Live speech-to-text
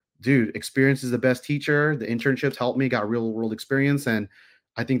dude, experience is the best teacher. The internships helped me, got real world experience. And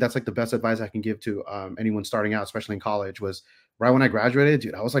I think that's like the best advice I can give to anyone starting out, especially in college, was right when I graduated,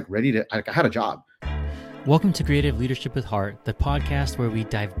 dude, I was like ready to, I had a job. Welcome to Creative Leadership with Heart, the podcast where we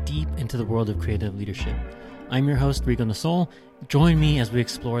dive deep into the world of creative leadership. I'm your host, Villagonzalo. Join me as we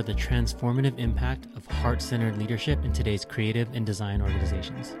explore the transformative impact of heart-centered leadership in today's creative and design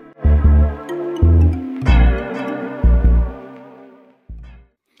organizations.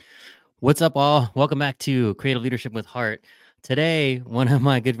 What's up, all? Welcome back to Creative Leadership with Heart. Today, one of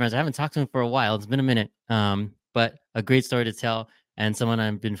my good friends, I haven't talked to him for a while. It's been a minute, but a great story to tell, and someone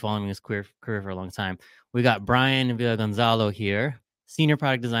I've been following his career for a long time. We got Bryan Villagonzalo here, senior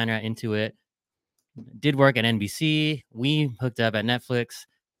product designer at Intuit. Did work at NBC. We hooked up at Netflix.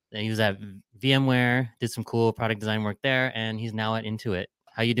 He was at VMware, did some cool product design work there, and he's now at Intuit.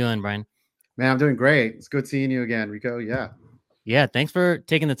 How you doing, Bryan? Man, I'm doing great. It's good seeing you again, Rico. Yeah, thanks for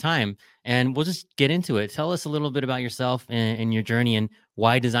taking the time. And we'll just get into it. Tell us a little bit about yourself and your journey and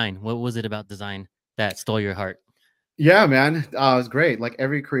why design. What was it about design that stole your heart? Yeah, man. It was great. Like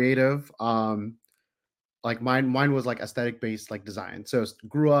every creative, like mine was like aesthetic based, like design. So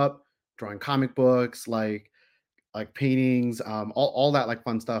grew up drawing comic books, like paintings, all that like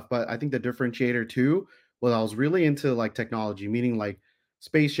fun stuff. But I think the differentiator too was I was really into like technology, meaning like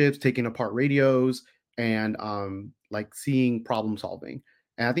spaceships, taking apart radios, and like seeing problem solving.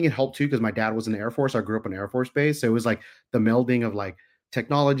 And I think it helped too because my dad was in the Air Force. I grew up in Air Force Base, so it was like the melding of like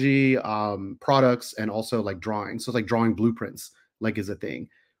technology, products, and also like drawing. So it's like drawing blueprints, like is a thing.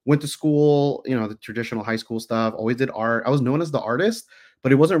 Went to school, the traditional high school stuff. Always did art. I was known as the artist,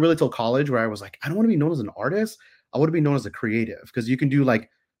 but it wasn't really till college where I was like, I don't want to be known as an artist. I would be known as a creative because you can do like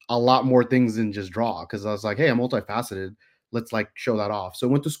a lot more things than just draw. Because I was like, hey, I'm multifaceted. Let's like show that off. So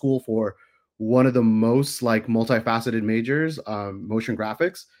I went to school for one of the most like multifaceted majors, motion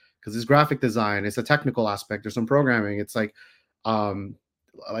graphics, because it's graphic design. It's a technical aspect. There's some programming. It's um,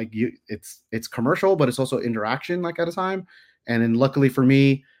 it's commercial, but it's also interaction like at a time. And then luckily for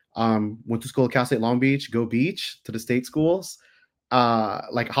me, went to school at Cal State Long Beach, go beach to the state schools,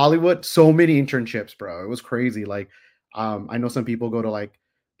 like Hollywood, so many internships, bro. It was crazy. Like, I know some people go to like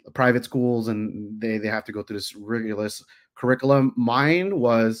private schools and they have to go through this rigorous curriculum. Mine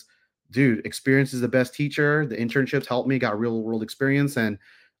was, dude, experience is the best teacher. The internships helped me, got real world experience. And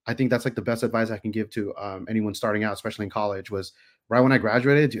I think that's like the best advice I can give to anyone starting out, especially in college, was right when I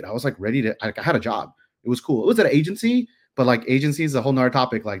graduated, dude, I was like ready to, I had a job. It was cool. It was at an agency, but like agency is a whole nother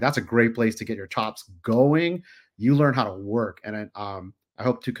topic. Like that's a great place to get your chops going. You learn how to work. And I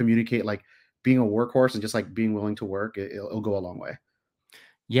hope to communicate like being a workhorse and just like being willing to work. It'll go a long way.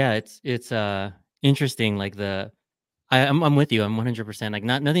 Yeah, it's interesting. Like I'm with you. I'm 100%. Like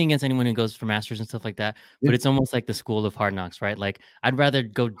nothing against anyone who goes for masters and stuff like that, Yeah. but it's almost like the school of hard knocks, right? Like I'd rather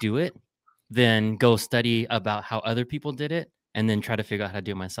go do it than go study about how other people did it and then try to figure out how to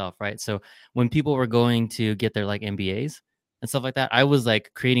do it myself, right? So when people were going to get their like MBAs and stuff like that, I was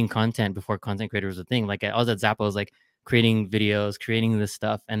like creating content before content creator was a thing. Like I was at Zappos, like creating videos, creating this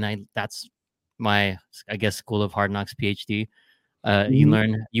stuff, and that's my, I guess, school of hard knocks PhD. You Mhm.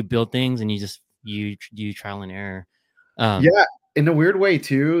 learn, you build things, and you trial and error. Yeah, in a weird way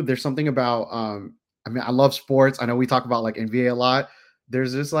too. There's something about I mean, I love sports. I know we talk about like NBA a lot.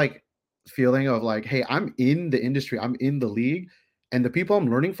 There's this like feeling of like, hey, I'm in the industry, I'm in the league, and the people I'm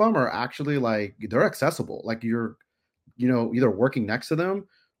learning from are actually like they're accessible. Like you're, either working next to them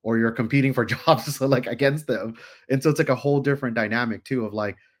or you're competing for jobs like against them. And so it's like a whole different dynamic too of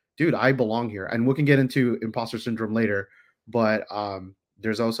like, dude, I belong here. And we can get into imposter syndrome later, but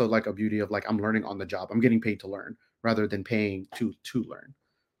there's also like a beauty of like I'm learning on the job. I'm getting paid to learn rather than paying to learn.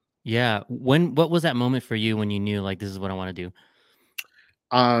 Yeah. What was that moment for you when you knew like this is what I want to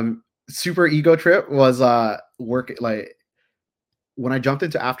do? Super ego trip was work like when I jumped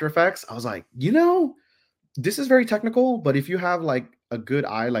into After Effects, I was like, this is very technical, but if you have like a good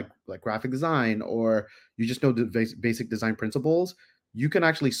eye, like graphic design, or you just know the basic design principles, you can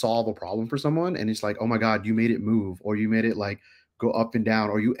actually solve a problem for someone. And it's like, oh my god, you made it move, or you made it like go up and down,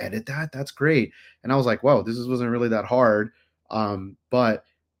 or you edit that. That's great. And I was like, whoa, wasn't really that hard, but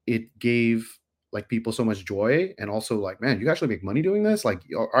it gave like people so much joy, and also like, man, you actually make money doing this. Like,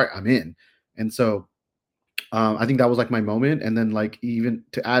 all right, I'm in. And so I think that was like my moment. And then like even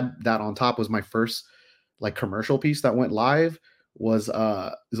to add that on top was my first like commercial piece that went live was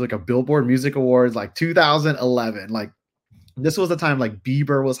like a Billboard Music Awards like 2011. Like this was the time like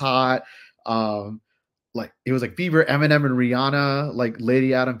Bieber was hot. Like it was like Bieber, Eminem, and Rihanna, like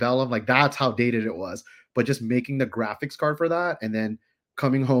Lady Antebellum. Like that's how dated it was. But just making the graphics card for that, and then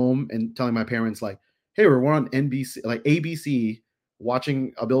coming home and telling my parents like, "Hey, we're on NBC, like ABC.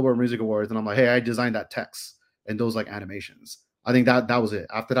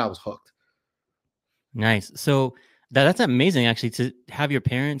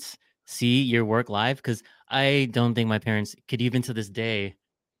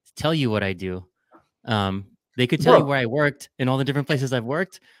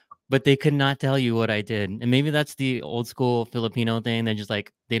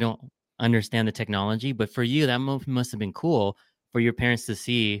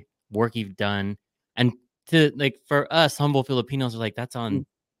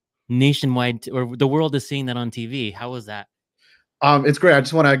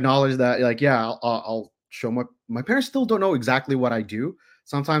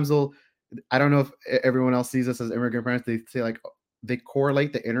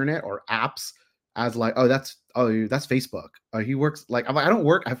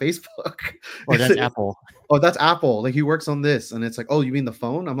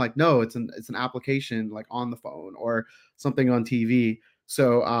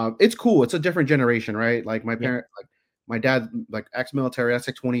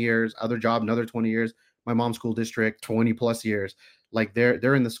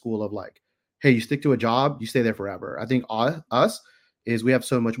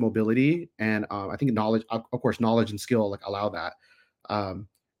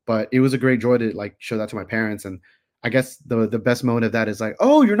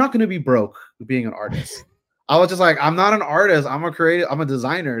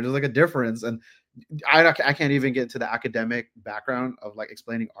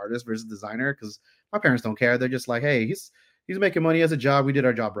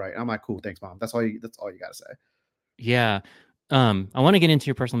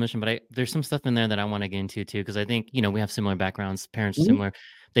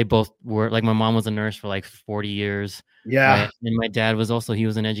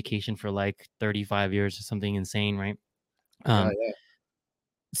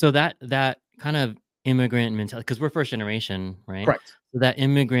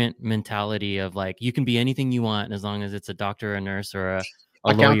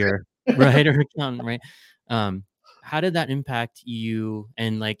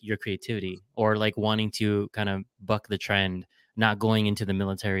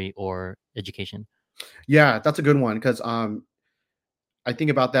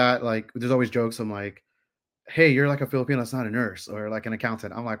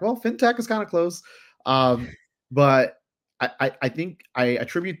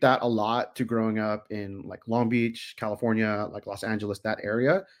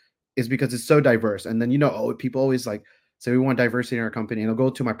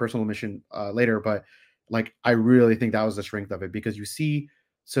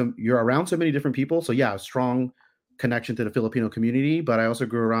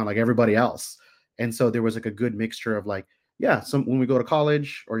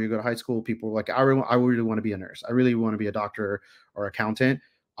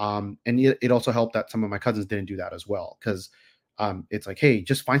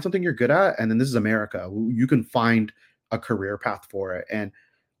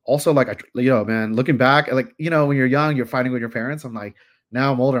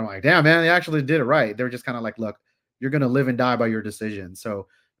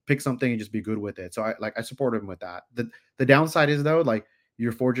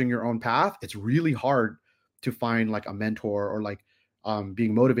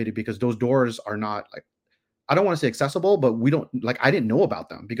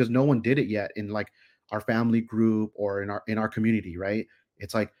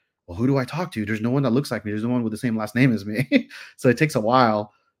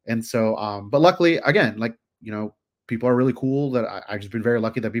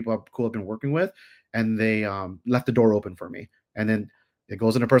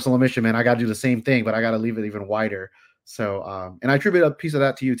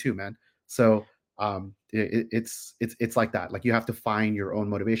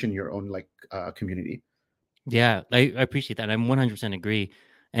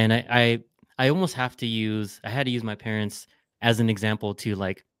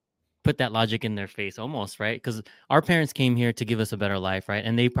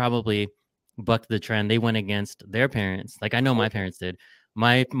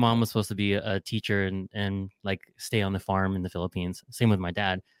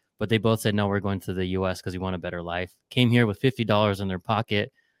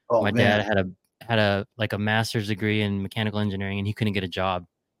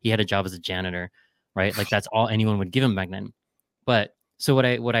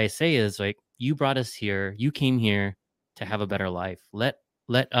 to have a better life. Let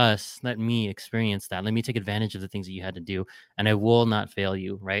me experience that. Let me take advantage of the things that you had to do, and I will not fail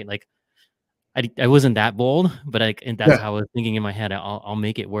you, right? Like I wasn't that bold, but and that's Yeah. how I was thinking in my head. I'll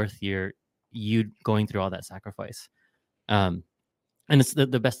make it worth you going through all that sacrifice. Um, and it's the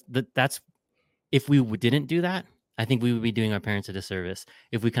best. That's if we didn't do that, I think we would be doing our parents a disservice.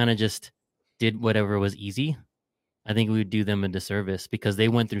 If we kind of just did whatever was easy, I think we would do them a disservice because they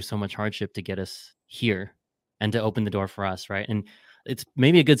went through so much hardship to get us here and to open the door for us, right? And it's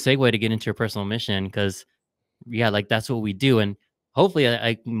maybe a good segue to get into your personal mission because yeah, like that's what we do. And hopefully,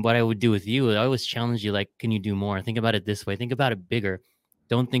 what I would do with you, I always challenge you. Like, can you do more? Think about it this way. Think about it bigger.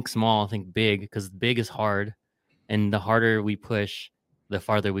 Don't think small. Think big because big is hard, and the harder we push, the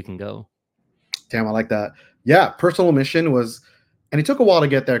farther we can go. Damn, I like that. Yeah, personal mission was, and it took a while to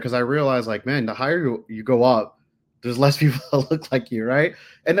get there because I realized, like, man, the higher you go up, there's less people that look like you, right?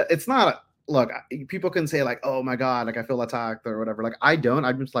 And it's not, look, people can say, like, oh my God, like, I feel attacked or whatever. Like, I don't.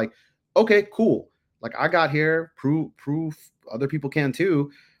 I'm just like, okay, cool. Like, I got here, proof other people can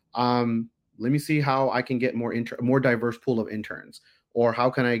too. Let me see how I can get more diverse pool of interns, or how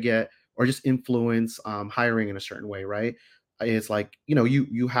can I get, or just influence hiring in a certain way, right? It's like,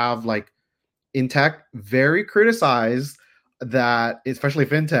 you have like, in tech, very criticized that, especially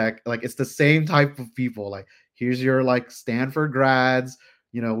fintech, like it's the same type of people. Like, here's your like Stanford grads,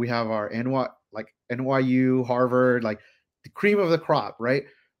 we have our NYU, Harvard, like the cream of the crop, right?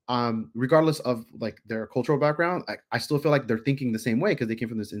 Regardless of like their cultural background, I still feel like they're thinking the same way because they came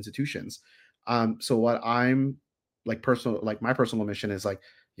from these institutions. So what I'm like my personal mission is like,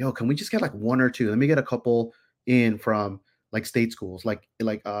 yo, can we just get like one or two? Let me get a couple in from like state schools, like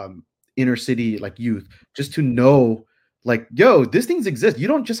inner city like youth, just to know, like, yo, these things exist. You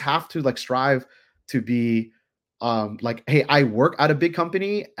don't just have to like strive to be like, hey, I work at a big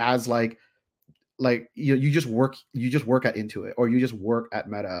company as like you just work at Intuit, or you just work at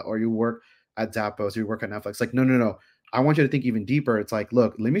Meta, or you work at Zappos, or you work at Netflix. Like, no, no, no. I want you to think even deeper. It's like,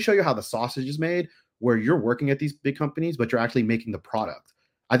 look, let me show you how the sausage is made, where you're working at these big companies, but you're actually making the product.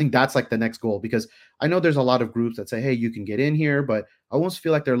 I think that's like the next goal, because I know there's a lot of groups that say, hey, you can get in here, but I almost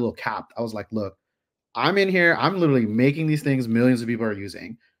feel like they're a little capped. I was like, look, I'm in here, I'm literally making these things millions of people are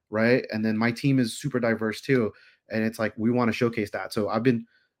using, right? And then my team is super diverse too. And it's like, we want to showcase that. So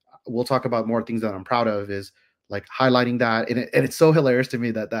we'll talk about more things that I'm proud of, is like highlighting that. And it's so hilarious to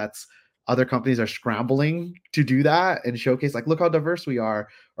me that that's other companies are scrambling to do that and showcase, like, look how diverse we are,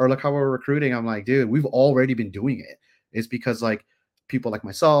 or look how we're recruiting. I'm like, dude, we've already been doing it. It's because like people like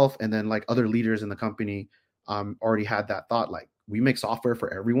myself and then like other leaders in the company already had that thought, like, we make software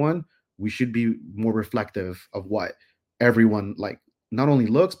for everyone. We should be more reflective of what everyone like not only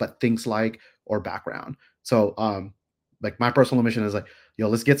looks but thinks like, or background. So like my personal mission is like, yo,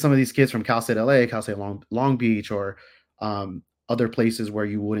 let's get some of these kids from Cal State LA, Cal State Long Beach, or other places where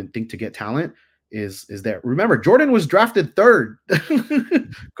you wouldn't think to get talent is there. Remember, Jordan was drafted third.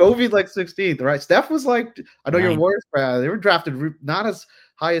 Kobe like 16th, right? Steph was like, I know your Nine. Warriors fan. They were drafted not as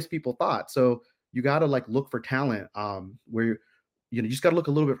high as people thought. So you got to like look for talent where you just got to look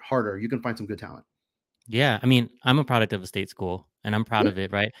a little bit harder. You can find some good talent. Yeah, I mean, I'm a product of a state school, and I'm proud Yeah. of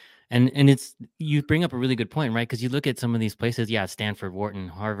it, right? And it's you bring up a really good point, right? Because you look at some of these places, yeah, Stanford, Wharton,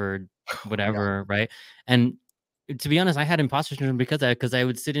 Harvard, Oh my God. whatever, right? And to be honest, I had imposter syndrome because I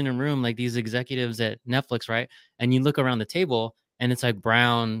would sit in a room like these executives at Netflix, right? And you look around the table, and it's like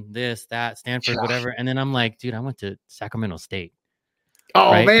Brown, this, that, Stanford, Yeah. whatever, and then I'm like, dude, I went to Sacramento State,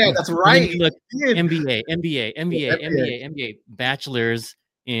 Oh right? man, that's And then right. you look You did. MBA, MBA, MBA, NBA. MBA, MBA, bachelor's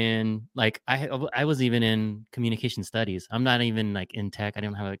in like I was even in communication studies. I'm not even like in tech. I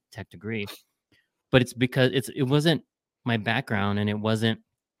don't have a tech degree, but it's because it wasn't my background and it wasn't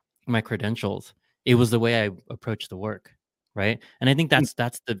my credentials. It was the way I approached the work, right? And I think that's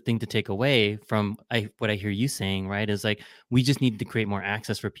the thing to take away from what I hear you saying, right? Is like we just need to create more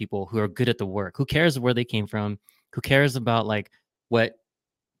access for people who are good at the work. Who cares where they came from? Who cares about like what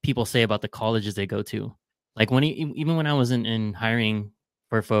people say about the colleges they go to. Like even when I was in hiring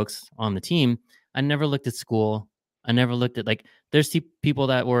for folks on the team, I never looked at school. I never looked at like there's people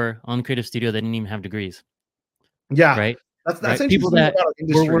that were on creative studio that didn't even have degrees, Yeah, right? that's Right. People interesting that about our were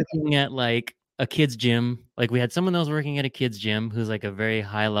industry. working at like a kid's gym. Like we had someone that was working at a kid's gym who's like a very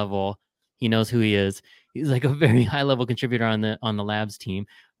high level. He knows who he is. He's like a very high level contributor on the labs team,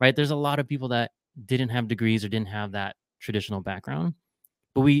 right? There's a lot of people that didn't have degrees or didn't have that traditional background.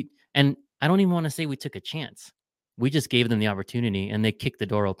 But and I don't even wanna say we took a chance. We just gave them the opportunity and they kicked the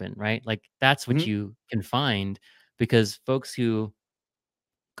door open, right? Like, that's what Mhm. you can find because folks who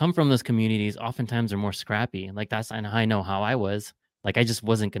come from those communities oftentimes are more scrappy. Like, and I know how I was. Like, I just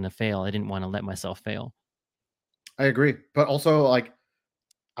wasn't gonna fail. I didn't wanna let myself fail. I agree. But also, like,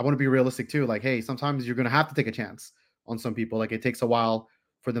 I want to be realistic too. Like, hey, sometimes you're gonna have to take a chance on some people. Like, it takes a while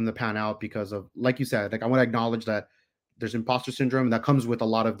for them to pan out because of, like you said, like I want to acknowledge that there's imposter syndrome that comes with a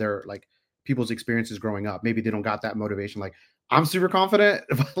lot of their like people's experiences growing up. Maybe they don't got that motivation. Like, I'm super confident,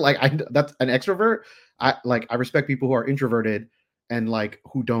 but like that's an extrovert. I respect people who are introverted and like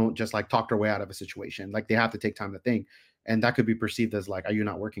who don't just like talk their way out of a situation. Like they have to take time to think, and that could be perceived as like, are you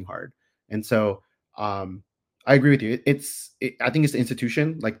not working hard? And so um I agree with you. I think it's the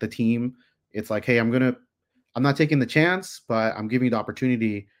institution, like the team. It's like, hey, I'm not taking the chance, but I'm giving you the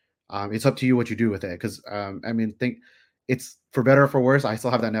opportunity. It's up to you what you do with it. Because I mean, think it's for better or for worse. I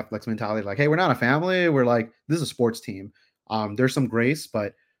still have that Netflix mentality. Like, hey, we're not a family. We're like, this is a sports team. There's some grace,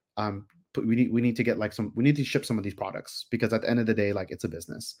 but we need to get like we need to ship some of these products because at the end of the day, like it's a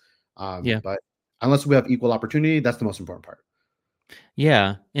business. Yeah. But unless we have equal opportunity, that's the most important part.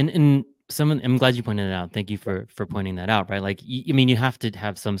 Yeah, and someone I'm glad you pointed it out. Thank you for pointing that out, right? Like, I mean, you have to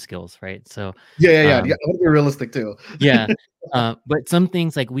have some skills, right? So, Yeah. um, I want to be realistic too. yeah, but some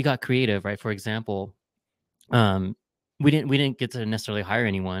things like we got creative, right? For example, um, we didn't get to necessarily hire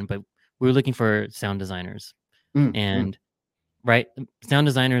anyone, but we were looking for sound designers, Mm. and right, sound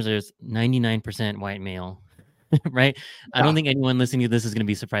designers is 99% white male. Right? I don't Yeah, think anyone listening to this is gonna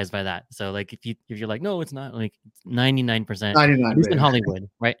be surprised by that. So, like, if you're like, "No, it's not," like, it's 99%, at 99, least in babe. Hollywood,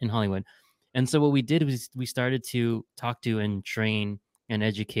 right? In Hollywood. And so what we did was we started to talk to and train and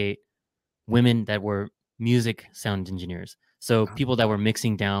educate women that were music sound engineers. So people that were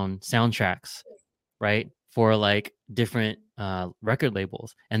mixing down soundtracks, right? For like different record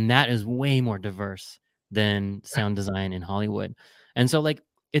labels. And that is way more diverse than sound design in Hollywood. And so, like,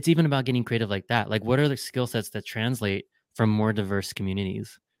 it's even about getting creative like that. Like, what are the skill sets that translate from more diverse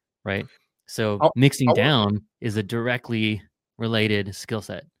communities, right? So, I, mixing I down is a directly related skill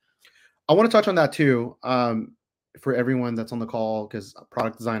set. I want to touch on that too. For everyone that's on the call, because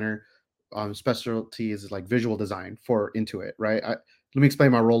product designer specialty is like visual design for Intuit, right? Let me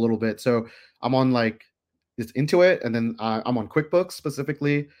explain my role a little bit. So I'm on like it's Intuit, and then I'm on QuickBooks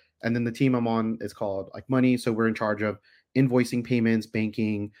specifically, and then the team I'm on is called like Money. So we're in charge of invoicing, payments,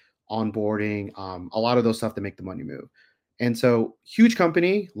 banking, onboarding, a lot of those stuff to make the money move. And so huge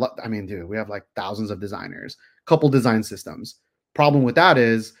company. I mean, dude, we have like thousands of designers, couple design systems. Problem with that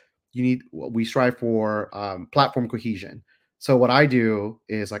is we strive for platform cohesion. So what I do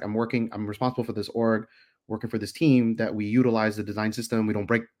is like I'm responsible for this org, working for this team that we utilize the design system. We don't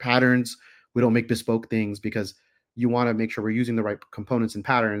break patterns, we don't make bespoke things because you want to make sure we're using the right components and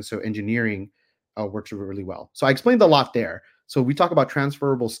patterns. So engineering works really well. So I explained a lot there. So we talk about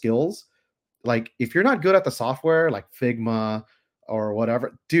transferable skills. Like if you're not good at the software like Figma or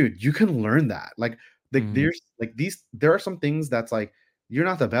whatever, dude, you can learn that. Mhm. There's like these there are some things that's like you're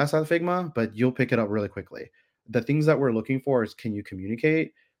not the best at Figma, but you'll pick it up really quickly. The things that we're looking for is, can you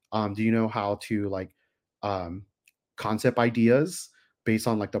communicate? Do you know how to like um concept ideas based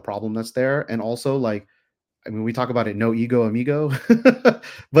on like the problem that's there? And also like, I mean, we talk about it, no ego, amigo,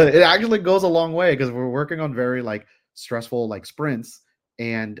 but it actually goes a long way because we're working on very like stressful like sprints,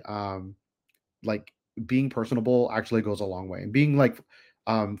 and like being personable actually goes a long way, and being like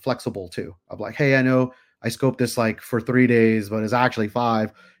flexible too, of like, hey, I know I scoped this like for 3 days but it's actually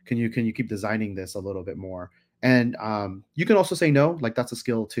 5. Can you keep designing this a little bit more? And you can also say no, like that's a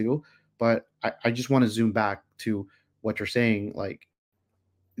skill too. But I just want to zoom back to what you're saying. Like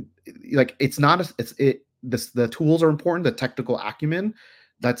it's not a, it's it this the tools are important, the technical acumen,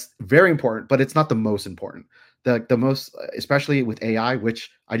 that's very important, but it's not the most important. The most, especially with AI, which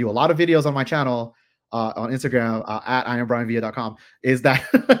I do a lot of videos on my channel, on Instagram, at iambrianvia.com, is that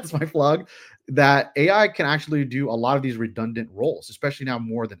that's my plug, that AI can actually do a lot of these redundant roles, especially now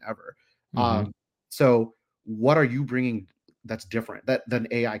more than ever. Mhm. So what are you bringing that's different that than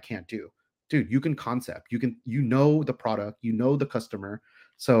AI can't do? Dude, you can concept, you know the product, you know the customer.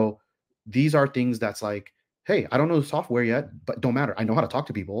 So these are things that's like, hey, I don't know the software yet, but don't matter. I know how to talk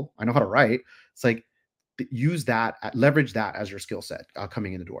to people. I know how to write. It's like use that, leverage that as your skill set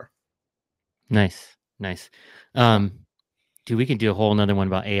coming in the door. Nice. Nice. Yeah. Um, Dude, we can do a whole another one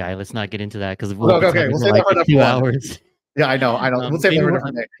about AI. Let's not get into that because we'll Okay, be okay. talking We'll for save that like for a different 2 one. hours. Yeah, I know. I know. We'll save that Maybe for a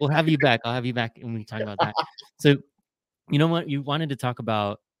different day. we'll have you back. I'll have you back when we talk about that. So, you know what? You wanted to talk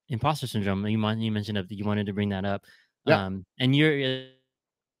about imposter syndrome. You mentioned that you wanted to bring that up. Yeah. And you're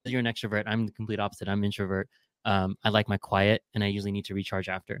an extrovert. I'm the complete opposite. I'm introvert. I like my quiet, and I usually need to recharge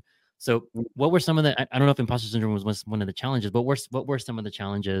after. So, what were some of the? I don't know if imposter syndrome was one of the challenges, but what were some of the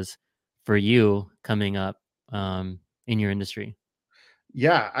challenges for you coming up in your industry?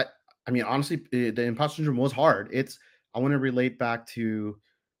 Yeah. I mean, honestly, the imposter syndrome was hard. I want to relate back to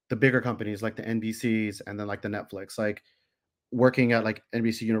the bigger companies like the NBCs and then like the Netflix, like working at like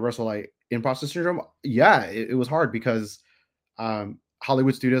NBC Universal, like imposter syndrome. Yeah, it was hard because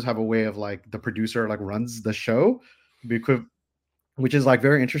Hollywood studios have a way of like the producer like runs the show, because which is like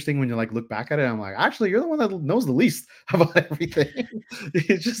very interesting when you like look back at it. I'm like, actually, you're the one that knows the least about everything.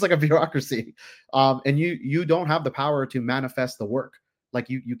 It's just like a bureaucracy, and you don't have the power to manifest the work. Like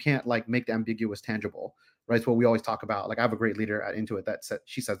you can't like make the ambiguous tangible, right? It's what we always talk about. Like I have a great leader at Intuit that said,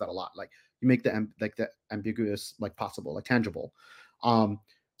 she says that a lot. Like you make like the ambiguous like possible, like tangible. Um,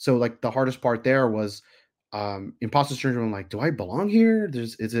 so like the hardest part there was imposter syndrome. Like, do I belong here?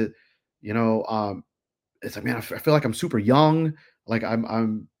 There's is it, you know, it's like, man, I feel like I'm super young. Like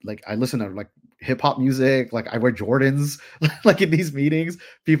I'm like I listen to like hip hop music. Like I wear Jordans. Like in these meetings,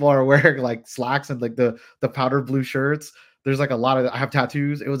 people are wearing like slacks and like the powder blue shirts. There's like a lot of I have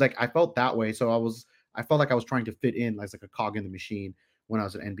tattoos. It was like I felt that way. So I felt like I was trying to fit in as like a cog in the machine when I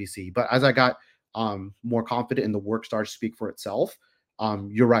was at NBC. But as I got more confident and the work started to speak for itself,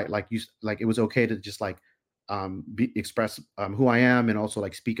 you're right. Like like it was okay to just like express who I am and also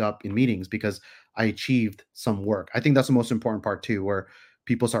like speak up in meetings because I achieved some work. I think that's the most important part too, where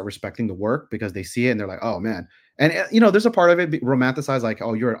people start respecting the work because they see it and they're like, oh man. And there's a part of it romanticized, like,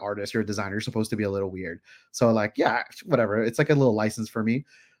 oh, you're an artist, you're a designer, you're supposed to be a little weird. So like, yeah, whatever. It's like a little license for me.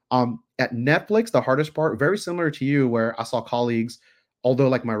 At Netflix, the hardest part, very similar to you, where I saw colleagues, although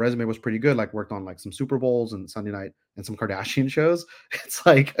like my resume was pretty good, like worked on like some Super Bowls and Sunday night and some Kardashian shows. It's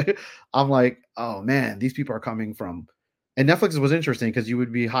like I'm like, oh man, these people are coming from, and Netflix was interesting because you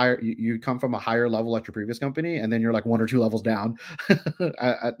would be higher, you come from a higher level at your previous company, and then you're like one or two levels down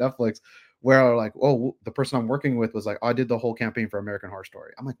at Netflix, where like, oh, the person I'm working with was like, oh, I did the whole campaign for American Horror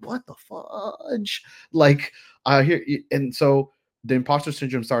Story. I'm like, what the fudge? Like, here, and so the imposter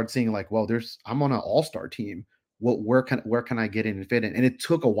syndrome started seeing like, well, I'm on an all-star team. What where can I get in and fit in? And it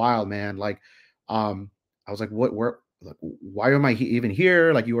took a while, man. Like, I was like, what, where, like, why am I even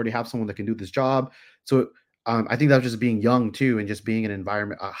here? Like, you already have someone that can do this job. So I think that was just being young too, and just being in an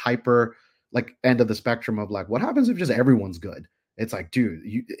environment, a hyper like end of the spectrum of like, what happens if just everyone's good? It's like, dude,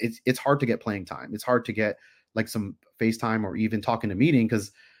 it's hard to get playing time. It's hard to get like some FaceTime or even talking to meeting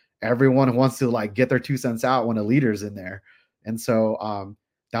because everyone wants to like get their 2 cents out when a leader's in there. And so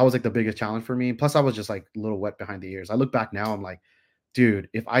that was like the biggest challenge for me. Plus, I was just like a little wet behind the ears. I look back now, I'm like, dude,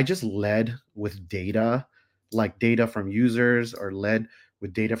 if I just led with data, like data from users, or led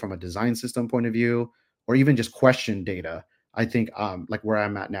with data from a design system point of view, or even just question data, I think like where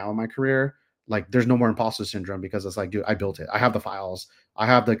I'm at now in my career, like there's no more imposter syndrome because it's like, dude, I built it. I have the files. I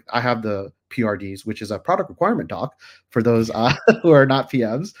have the PRDs, which is a product requirement doc for those who are not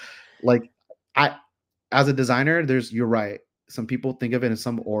PMs. Like I as a designer, you're right. Some people think of it, in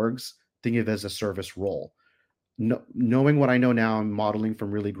some orgs think of it as a service role. Knowing what I know now, I'm modeling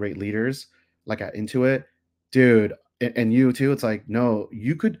from really great leaders like at Intuit, dude, and you too. It's like, no,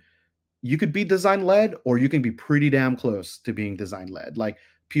 you could be design led, or you can be pretty damn close to being design led. Like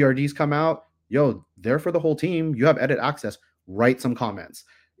PRDs come out, yo, they're for the whole team. You have edit access. Write some comments.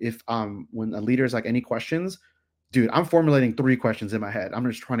 If when a leader's like, any questions, dude, I'm formulating 3 questions in my head. I'm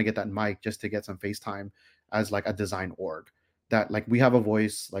just trying to get that mic just to get some FaceTime as like a design org. That like we have a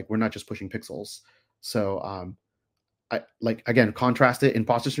voice, like we're not just pushing pixels. So I like, again, contrast it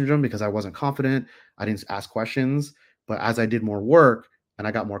imposter syndrome because I wasn't confident. I didn't ask questions. But as I did more work and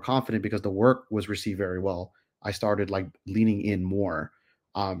I got more confident because the work was received very well, I started like leaning in more.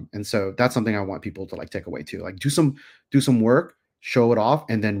 And so that's something I want people to like take away too. Like do some work, show it off,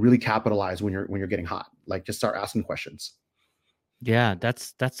 and then really capitalize when you're getting hot. Like just start asking questions. Yeah,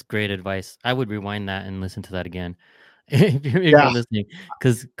 that's great advice. I would rewind that and listen to that again if Yeah. you're listening,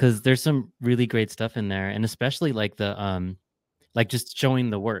 because there's some really great stuff in there, and especially like like just showing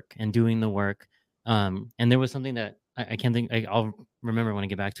the work and doing the work. And there was something that I can't think. I'll remember when I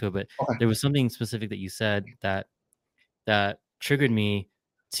get back to it, but Okay. there was something specific that you said that triggered me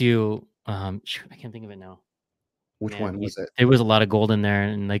to shoot, I can't think of it now. Which Man, one was it? there was a lot of gold in there,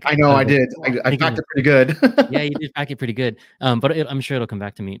 and like I know I was I like, did. "Oh, I thinking packed of." it pretty good. Yeah, you did pack it pretty good. But I'm sure it'll come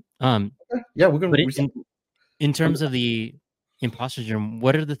back to me. Yeah, we can But reset. in terms of the imposter syndrome,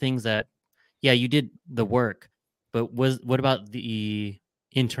 what are the things that, yeah, you did the work, but what about the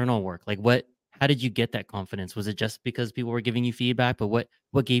internal work? Like how did you get that confidence? Was it just because people were giving you feedback, but what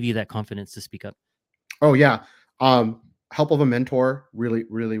gave you that confidence to speak up? Oh yeah. Help of a mentor really,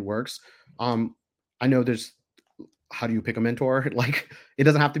 really works. I know there's how do you pick a mentor? Like it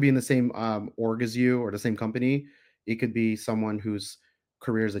doesn't have to be in the same org as you or the same company. It could be someone whose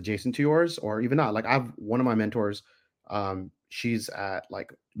career is adjacent to yours, or even not. Like I've one of my mentors, she's at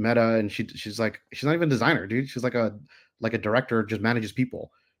like Meta, and she's not even a designer, dude. She's like a director, just manages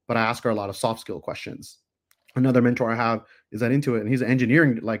people. but I ask her a lot of soft skill questions. Another mentor I have is at Intuit, and he's an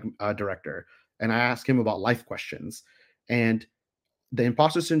engineering director, and I ask him about life questions. And the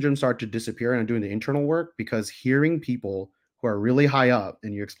imposter syndrome started to disappear, and I'm doing the internal work because hearing people who are really high up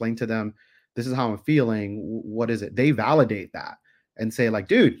and you explain to them, this is how I'm feeling, what is it? They validate that and say, like,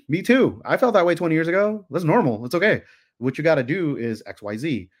 dude, me too. I felt that way 20 years ago. That's normal. It's okay. What you got to do is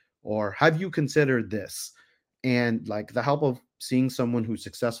XYZ, or have you considered this? And like the help of seeing someone who's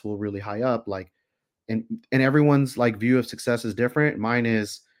successful really high up, like, and everyone's like view of success is different. Mine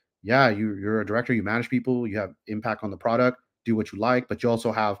is, yeah, you're a director, you manage people, you have impact on the product, do what you like, but you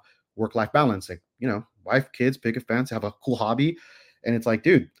also have work life balance, like, wife, kids, pick a fence, have a cool hobby. And it's like,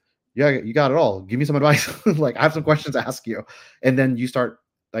 dude, yeah, you got it all. Give me some advice. Like, I have some questions to ask you. And then you start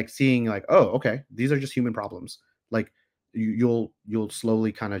like seeing like, oh, okay, these are just human problems. Like, you'll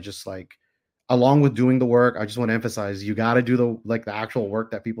slowly kind of just like, along with doing the work, I just want to emphasize, you got to do the actual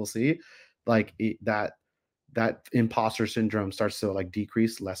work that people see, like that imposter syndrome starts to like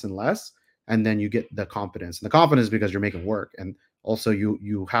decrease less and less, and then you get the confidence, and the confidence is because you're making work, and also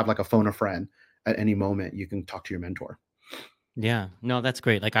you have like a phone a friend at any moment, you can talk to your mentor. Yeah. No, that's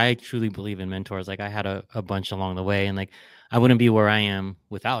great. Like I truly believe in mentors. Like I had a bunch along the way and like I wouldn't be where I am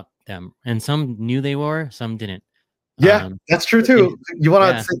without them. And some knew they were, some didn't. Yeah, that's true But they too. You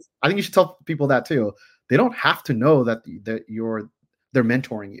want yeah. to, I think you should tell people that too. They don't have to know that they're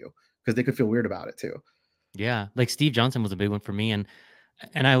mentoring you, because they could feel weird about it too. Yeah. Like Steve Johnson was a big one for me. And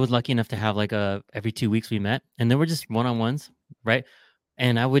I was lucky enough to have like a every 2 weeks we met and there were just one-on-ones, right?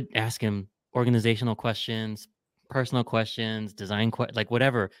 And I would ask him organizational questions, personal questions, like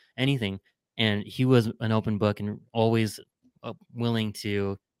whatever, anything. And he was an open book and always willing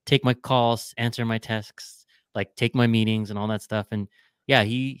to take my calls, answer my texts, like take my meetings and all that stuff. And yeah,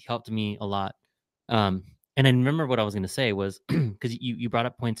 he helped me a lot. And I remember what I was going to say was because you brought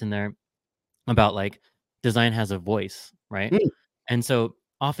up points in there about like design has a voice, right? Mm, And so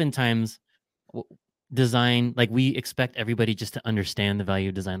oftentimes w- design, like we expect everybody just to understand the value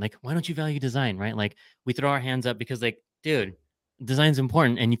of design. Like, why don't you value design, right? Like we throw our hands up because like, dude, design's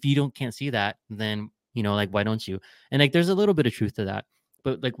important. And if you don't can't see that, then like why don't you? And like there's a little bit of truth to that.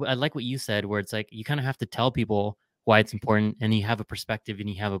 But like I like what you said, where it's like you kind of have to tell people why it's important and you have a perspective and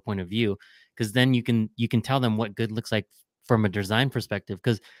you have a point of view because then you can tell them what good looks like from a design perspective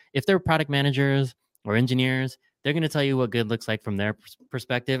because if they're product managers or engineers, they're going to tell you what good looks like from their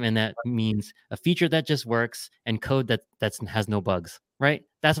perspective, and that means a feature that just works and code that has no bugs, right?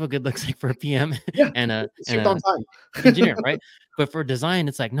 That's what good looks like for a PM yeah, and a it's and shipped on a time. engineer, right? But for design,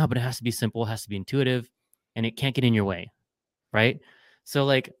 it's like no, but it has to be simple, it has to be intuitive, and it can't get in your way, right? So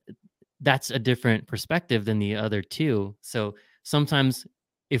like that's a different perspective than the other two. So sometimes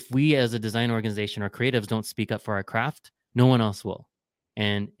if we as a design organization or creatives don't speak up for our craft, no one else will.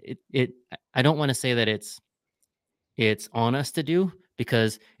 And I don't want to say that it's on us to do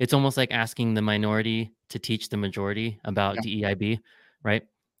because it's almost like asking the minority to teach the majority about Yeah, DEIB, right?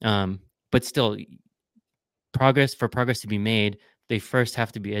 But still, progress to be made, they first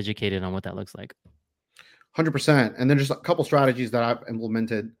have to be educated on what that looks like. 100%. And then just a couple strategies that I've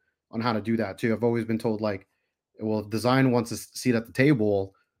implemented on how to do that too. I've always been told, like, well, if design wants a seat at the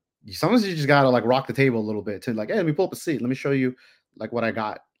table, sometimes you just gotta like rock the table a little bit to like, hey, let me pull up a seat. Let me show you like what I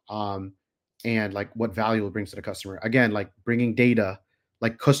got. And like what value it brings to the customer. Again, like bringing data,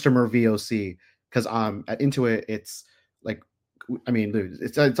 like customer VOC, because at Intuit, it's like, I mean, dude,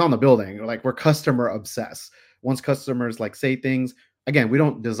 it's on the building. Like, we're customer obsessed. Once customers like say things, again, we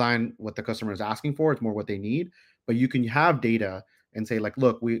don't design what the customer is asking for. It's more what they need. But you can have data and say, like,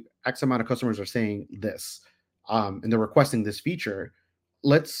 look, we X amount of customers are saying this, and they're requesting this feature.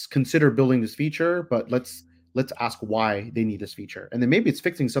 Let's consider building this feature, but let's ask why they need this feature. And then maybe it's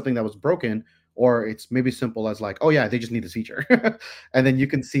fixing something that was broken, or it's maybe simple as like, oh yeah, they just need this feature. And then you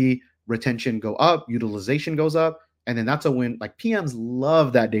can see retention go up, utilization goes up, and then that's a win. Like, PMs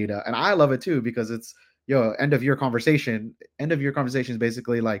love that data, and I love it too, because it's, end of year conversation. End of year conversation is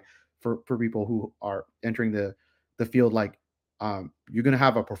basically like, for people who are entering the field, like, you're going to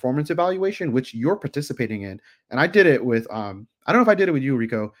have a performance evaluation which you're participating in. And I did it with I don't know if I did it with you,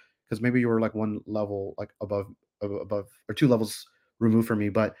 Rico, because maybe you were like one level like above or two levels removed from me.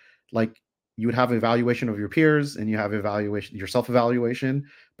 But like, you would have evaluation of your peers, and you have evaluation, your self evaluation,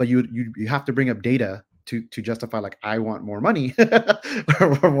 but you have to bring up data to justify, like, I want more money,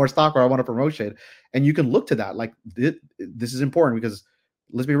 or more stock, or I want a promotion. And you can look to that, like, this is important, because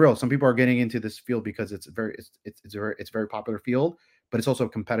let's be real, some people are getting into this field because it's a very popular field, but it's also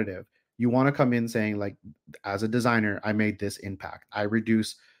competitive. You want to come in saying, like, as a designer, I made this impact, I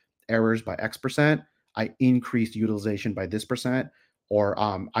reduce errors by X percent, I increased utilization by this percent. or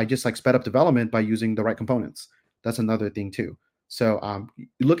I just like sped up development by using the right components. That's another thing too. So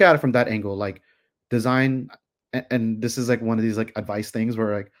you look at it from that angle, like design, and this is like one of these like advice things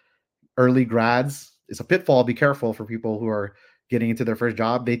where like early grads, it's a pitfall. Be careful for people who are getting into their first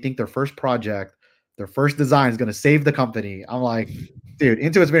job. They think their first project, their first design is going to save the company. I'm like, dude,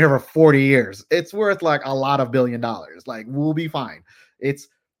 Intuit's been here for 40 years. It's worth like a lot of $1 billion. Like, we'll be fine. It's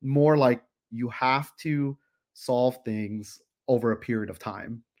more like you have to solve things over a period of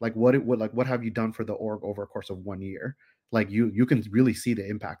time. Like what have you done for the org over a course of 1 year? Like you can really see the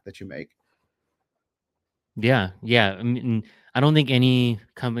impact that you make. Yeah, yeah. I mean, I don't think any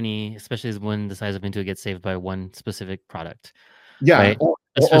company, especially as one the size of Intuit, gets saved by one specific product, Yeah, right? or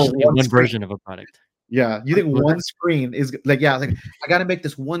Especially one one screen. version of a product. Yeah, you think What was one that? screen is like, yeah, like I got to make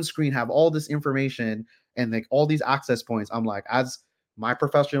this one screen have all this information and like all these access points. I'm like, as my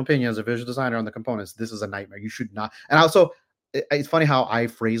professional opinion as a visual designer on the components, this is a nightmare. You should not. And also, it's funny how I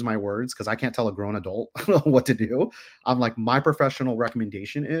phrase my words because I can't tell a grown adult what to do. I'm like, my professional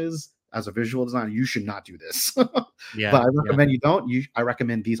recommendation is as a visual designer, you should not do this. But Yeah, I yeah. recommend you don't. I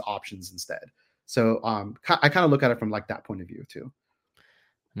recommend these options instead. So I kind of look at it from like that point of view too.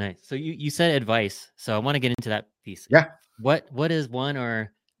 Nice. So you said advice. So I want to get into that piece. Yeah. What is one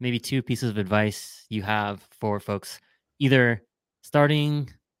or maybe two pieces of advice you have for folks either starting,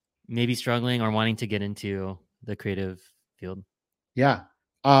 maybe struggling, or wanting to get into the creative field? Yeah.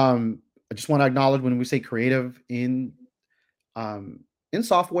 I just want to acknowledge when we say creative um in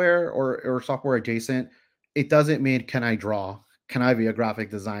software or software adjacent, it doesn't mean can I draw? Can I be a graphic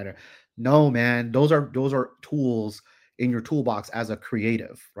designer? No, man. Those are tools in your toolbox as a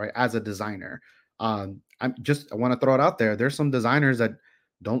creative, right? As a designer. I want to throw it out there. There's some designers that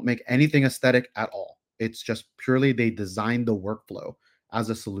don't make anything aesthetic at all. It's just purely they design the workflow as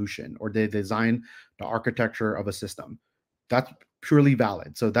a solution or they design the architecture of a system. That's purely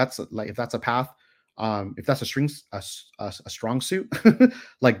valid. So that's like if that's a path, if that's a strong suit,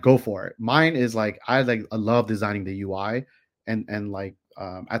 like go for it. Mine is like I love designing the UI and like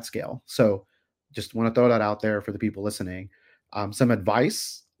at scale. So just want to throw that out there for the people listening. Some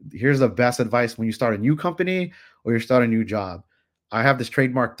advice. Here's the best advice when you start a new company or you start a new job. I have this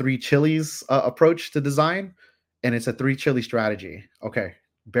trademark three chilies approach to design, and it's a three chili strategy. Okay,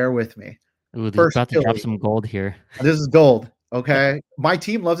 bear with me. Ooh, First about to drop chili. some gold here. This is gold. Okay. My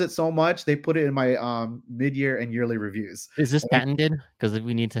team loves it so much they put it in my mid-year and yearly reviews. Is this And patented? Because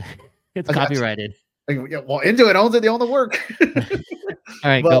we need to. It's I, copyrighted. yeah, well, Intuit owns it, they own the work. All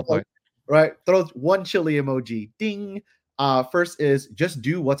right, But go for like, it. right, throw one chili emoji. Ding. First is just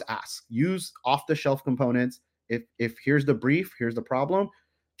do what's asked. Use off-the-shelf components. If here's the brief, here's the problem,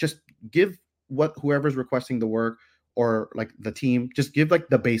 just give what whoever's requesting the work or like the team, just give like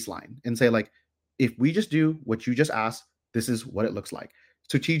the baseline and say like, if we just do what you just asked, this is what it looks like.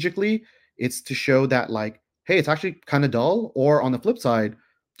 Strategically, it's to show that like, hey, it's actually kind of dull. Or on the flip side,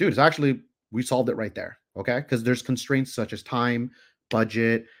 dude, it's actually we solved it right there. Okay, because there's constraints such as time,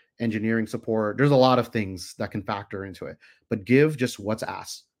 budget, engineering support. There's a lot of things that can factor into it, but give just what's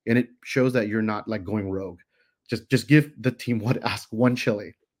asked, and it shows that you're not like going rogue. Just give the team what asked. One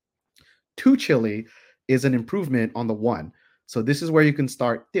chili, two chili is an improvement on the one. So this is where you can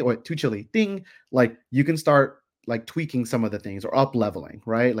start. Two chili, ding. Like you can start like tweaking some of the things or up leveling,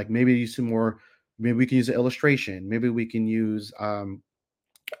 right? Like maybe use some more. Maybe we can use an illustration. Maybe we can use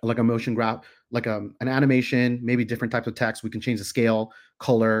like a motion graph, like an animation, maybe different types of text. We can change the scale,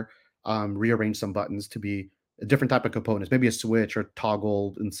 color, rearrange some buttons to be a different type of components, maybe a switch or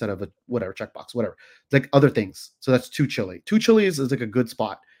toggle instead of a whatever checkbox, whatever, like other things. So that's two chili. Two chilies is like a good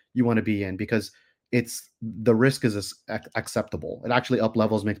spot you want to be in because it's the risk is acceptable. It actually up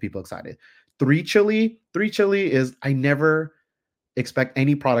levels, makes people excited. Three chili is I never expect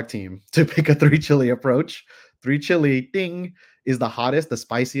any product team to pick a three chili approach. Three chili ding is the hottest, the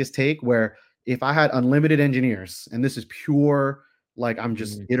spiciest take. Where if I had unlimited engineers, and this is pure, like I'm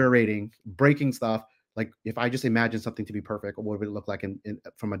just Mhm. iterating, breaking stuff. Like if I just imagine something to be perfect, what would it look like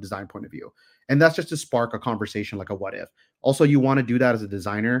from a design point of view? And that's just to spark a conversation, like a what if. Also, you want to do that as a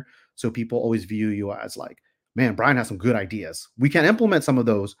designer, so people always view you as like, man, Bryan has some good ideas. We can implement some of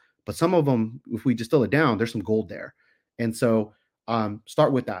those, but some of them, if we distill it down, there's some gold there. And so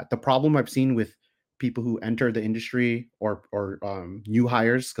start with that. The problem I've seen with people who enter the industry or new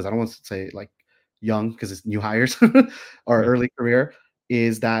hires, because I don't want to say like young because it's new hires or Right. early career,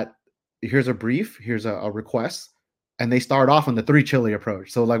 is that here's a brief, here's a request, and they start off on the three chili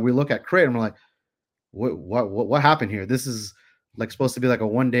approach. So like we look at crit and we're like, what happened here? This is like supposed to be like a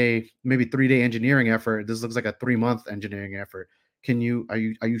 1 day, maybe 3 day engineering effort. This looks like a 3 month engineering effort. Are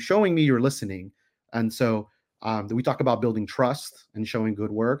you showing me you're listening? And so We talk about building trust and showing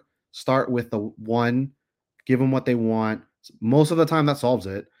good work. Start with the one, give them what they want. Most of the time, that solves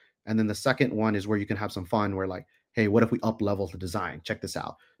it. And then the second one is where you can have some fun, where like, hey, what if we up level the design? Check this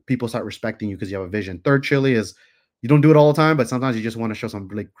out. People start respecting you because you have a vision. Third chili is you don't do it all the time, but sometimes you just want to show some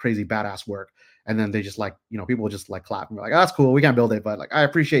really crazy badass work. And then they just like, people just like clap and be like, oh, that's cool. We can't build it, but like, I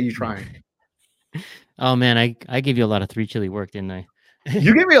appreciate you Yeah. trying. Oh man, I gave you a lot of 3 chili work, didn't I?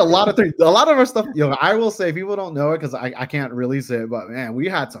 You give me a lot of things. A lot of our stuff, I will say people don't know it because I can't release it, but man, we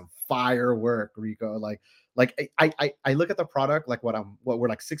had some firework, Rico. Like I look at the product like what we're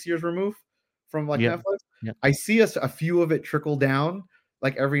like 6 years removed from like Yep. Netflix. Yep. I see a few of it trickle down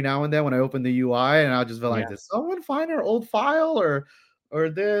like every now and then when I open the UI, and I'll just be like, Yeah. did someone find our old file or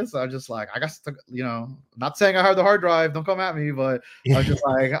this? I'm just like, I guess not saying I have the hard drive, don't come at me, but I was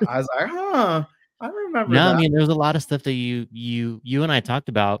like, huh, I remember No, I that. mean there was a lot of stuff that you and I talked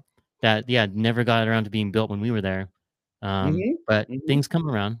about that never got around to being built when we were there. Hmm. But Hmm. things come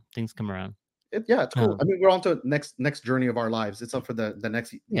around. Things come around. Yeah, it's cool. I Um, mean, we're on to next journey of our lives. It's up for the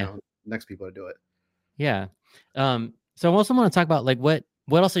next yeah. next people to do it. Yeah. So I also want to talk about like what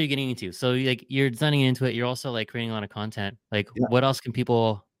else are you getting into? So like you're designing into it, you're also like creating a lot of content. Like Yeah, what else can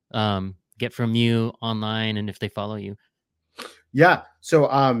people get from you online and if they follow you? yeah. So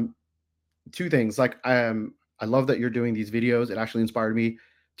two things. Like I love that you're doing these videos. It actually inspired me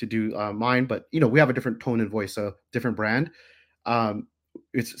to do mine, but we have a different tone and voice, so different brand. um,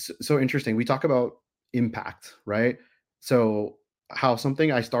 it's so interesting. We talk about impact, right? So how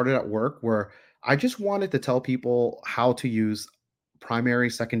something I started at work where I just wanted to tell people how to use primary,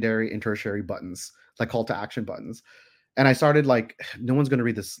 secondary, and tertiary buttons, like call to action buttons. And I started like, no one's going to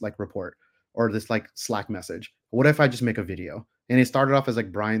read this like report or this like Slack message. What if I just make a video? And it started off as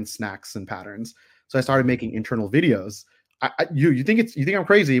like Bryan snacks and patterns. So I started making internal videos. You think I'm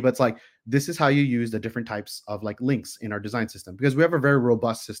crazy, but it's like this is how you use the different types of like links in our design system because we have a very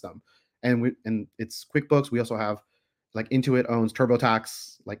robust system, and it's QuickBooks. We also have like Intuit owns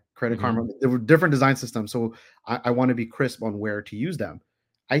TurboTax, like Credit Hmm. Karma. There were different design systems, so I want to be crisp on where to use them.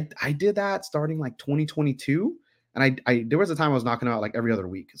 I did that starting like 2022, and I there was a time I was knocking out like every other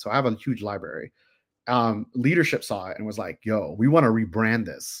week. So I have a huge library. Leadership saw it and was like, "Yo, we want to rebrand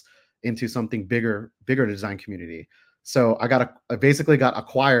this into something bigger design community." So I basically got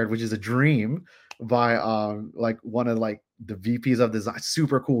acquired, which is a dream, by like one of like the VPs of design.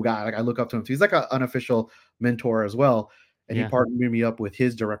 Super cool guy. Like I look up to him. He's like an unofficial mentor as well. And he Yeah. partnered me up with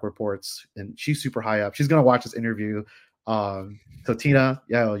his direct reports, and she's super high up. She's gonna watch this interview. So Tina,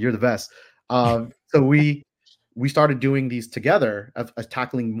 yeah, you're the best. So we started doing these together of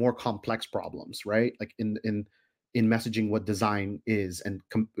tackling more complex problems, right? Like in messaging what design is and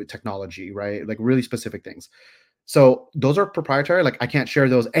technology, right? Like really specific things. So those are proprietary. Like I can't share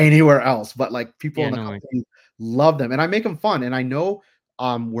those anywhere else, but like people Yeah, in the no worries. company love them, and I make them fun. And I know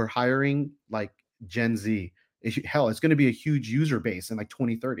we're hiring like Gen Z. Hell, it's going to be a huge user base in like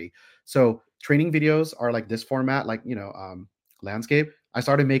 2030. So training videos are like this format, like landscape. I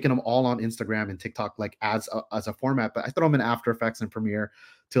started making them all on Instagram and TikTok, like as a format, but I throw them in After Effects and Premiere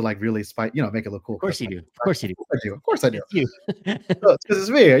to like really spike, make it look cool. Of course Because you do. Of course you do. I do, of course I do. It's you. This is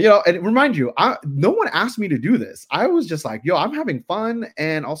me, and remind you, no one asked me to do this. I was just like, yo, I'm having fun,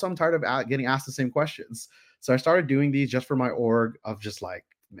 and also I'm tired of getting asked the same questions. So I started doing these just for my org of just like,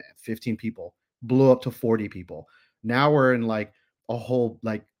 man, 15 people, blew up to 40 people. Now we're in like a whole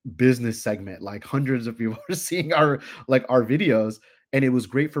like business segment, like hundreds of people are seeing our videos, and it was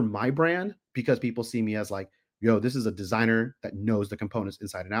great for my brand because people see me as like, yo, this is a designer that knows the components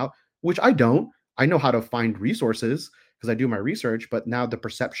inside and out, which I don't. I know how to find resources because I do my research, but now the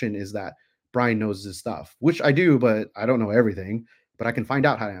perception is that Bryan knows his stuff, which I do, but I don't know everything, but I can find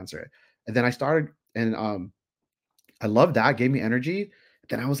out how to answer it. And then I started, and I love that, gave me energy.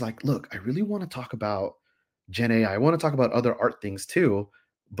 Then I was like, look, I really want to talk about Gen AI. I want to talk about other art things too,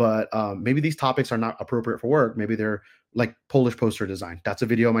 but maybe these topics are not appropriate for work. Maybe they're like Polish poster design. That's a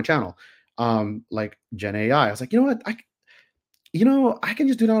video on my channel. Like Gen AI. I was like, you know what? I can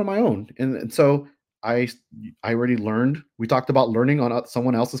just do that on my own. And so I I already learned. We talked about learning on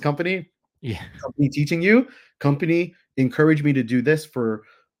someone else's Yeah. company teaching you, company encouraged me to do this for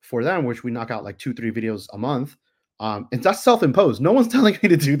them, which we knock out like 2-3 videos a month. And that's self-imposed. No one's telling me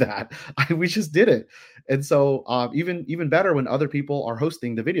to do that. We just did it. And so even better when other people are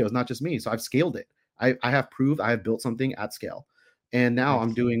hosting the videos, not just me. So I've scaled it. I have proved I have built something at scale. And now I'm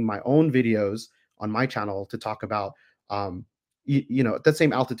Nice. doing my own videos on my channel to talk about at that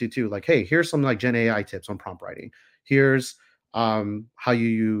same altitude too. Like, hey, here's some like Gen AI tips on prompt writing. Here's how you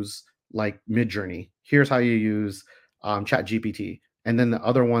use like Midjourney. Here's how you use Chat GPT. and then the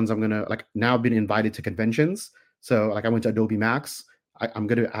other ones I'm gonna like now been invited to conventions. So like I went to Adobe Max. I'm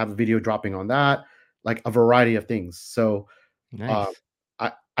gonna have a video dropping on that, like a variety of things. So uh,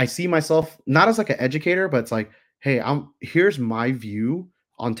 Nice. I see myself not as like an educator, but it's like, hey, here's my view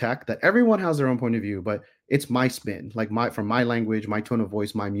on tech that everyone has their own point of view, but it's my spin, like my from my language, my tone of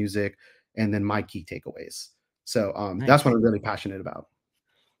voice, my music, and then my key takeaways. So that's what Nice. I'm really passionate about.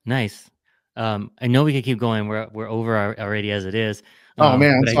 Nice. I know we could keep going. We're over already as it is. Oh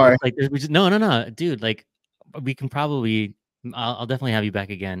man, I'm But I sorry. just like we just no, no, no, dude. Like we can probably. I'll definitely have you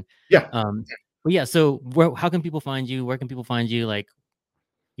back again. Yeah. Um, but yeah. So how can people find you? Where can people find you? Like,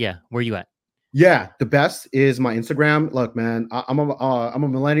 yeah, where you at? Yeah, the best is my Instagram. Look, man, I'm a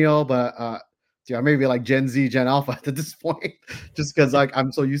millennial, but I may be like Gen Z, Gen Alpha at this point, just because like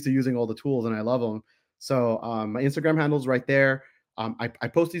I'm so used to using all the tools and I love them. So my Instagram handle's right there. I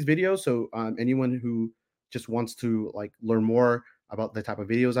post these videos, so anyone who just wants to like learn more about the type of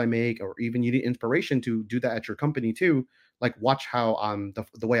videos I make, or even you need inspiration to do that at your company too, like watch how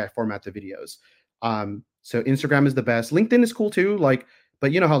the way I format the videos. So Instagram is the best. LinkedIn is cool too. Like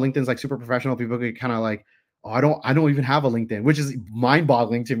but you know how LinkedIn's like super professional. People get kind of like, oh, I don't even have a LinkedIn, which is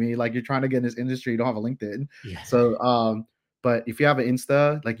mind-boggling to me. Like you're trying to get in this industry, you don't have a LinkedIn. Yeah. So, but if you have an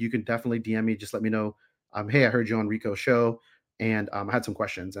Insta, like you can definitely DM me. Just let me know. Hey, I heard you on Rico's show, and I had some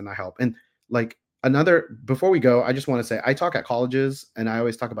questions, and I help. And like another, before we go, I just want to say I talk at colleges, and I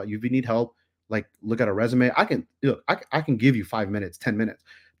always talk about you. If you need help, like look at a resume. I can look. I can give you 5 minutes, 10 minutes.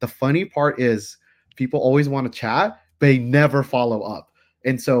 The funny part is people always want to chat, they never follow up.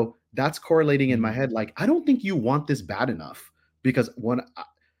 And so that's correlating in my Mm. head. Like, I don't think you want this bad enough because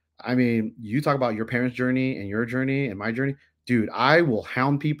I mean, you talk about your parents' journey and your journey and my journey, dude. I will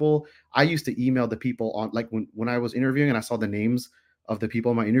hound people. I used to email the people on like when I was interviewing and I saw the names of the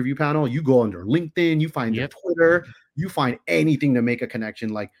people on my interview panel. You go on their LinkedIn, you find their Yep. Twitter, you find anything to make a connection.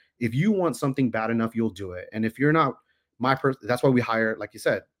 Like, if you want something bad enough, you'll do it. And if you're not my person, that's why we hire, like you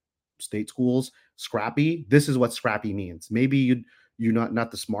said, state schools, scrappy. This is what scrappy means. Maybe you're not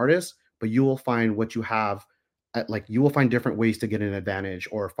the smartest, but you will find what you have like you will find different ways to get an advantage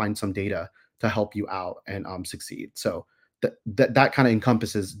or find some data to help you out and succeed. So that kind of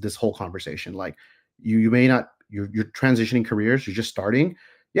encompasses this whole conversation. Like you may not you're transitioning careers, you're just starting.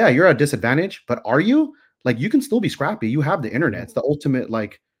 Yeah, you're at a disadvantage, but are you? Like you can still be scrappy. You have the internet. Yeah. It's the ultimate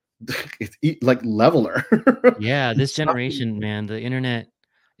like like leveler. Yeah, this Stop. generation, man, the internet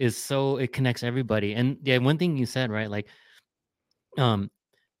is so it connects everybody. And yeah, one thing you said, right? Like, um,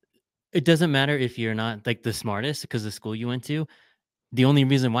 it doesn't matter if you're not like the smartest because the school you went to. The only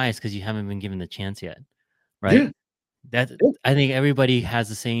reason why is because you haven't been given the chance yet, right? Yeah, That yeah. I think everybody has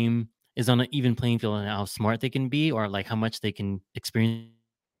the same is on an even playing field on how smart they can be or like how much they can experience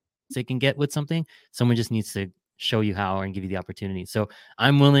they can get with something. Someone just needs to show you how and give you the opportunity. So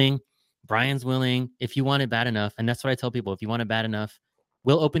I'm willing, Brian's willing. If you want it bad enough, and that's what I tell people, if you want it bad enough,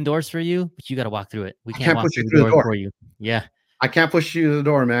 we'll open doors for you, but you got to walk through it. We I can't can't walk push you through the through the door door. for you. Yeah. I can't push you to the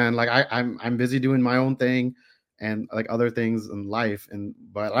door, man. Like I'm busy doing my own thing and like other things in life. And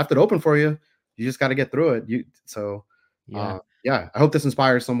but I left it open for you. You just got to get through it. Yeah. Yeah. I hope this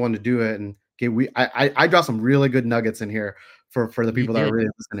inspires someone to do it. And okay, I draw some really good nuggets in here for the You people that are did. really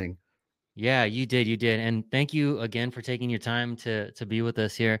listening. Yeah, you did. You did. And thank you again for taking your time to be with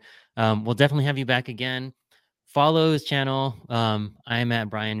us here. We'll definitely have you back again. Follow his channel. I'm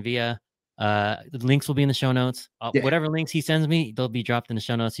at Bryan Villa. The links will be in the show notes. Yeah. Whatever links he sends me, they'll be dropped in the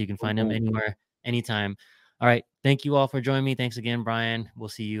show notes so you can Boom, find them boom. anywhere, anytime. All right. Thank you all for joining me. Thanks again, Brian. We'll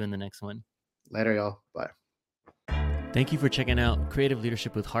see you in the next one. Later, y'all. Bye. Thank you for checking out Creative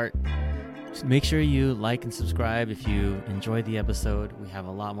Leadership with Heart. Make sure you like and subscribe if you enjoyed the episode. We have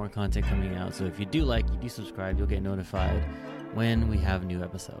a lot more content coming out. So if you do subscribe, you'll get notified when we have new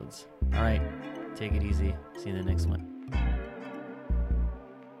episodes. All right. Take it easy. See you in the next one.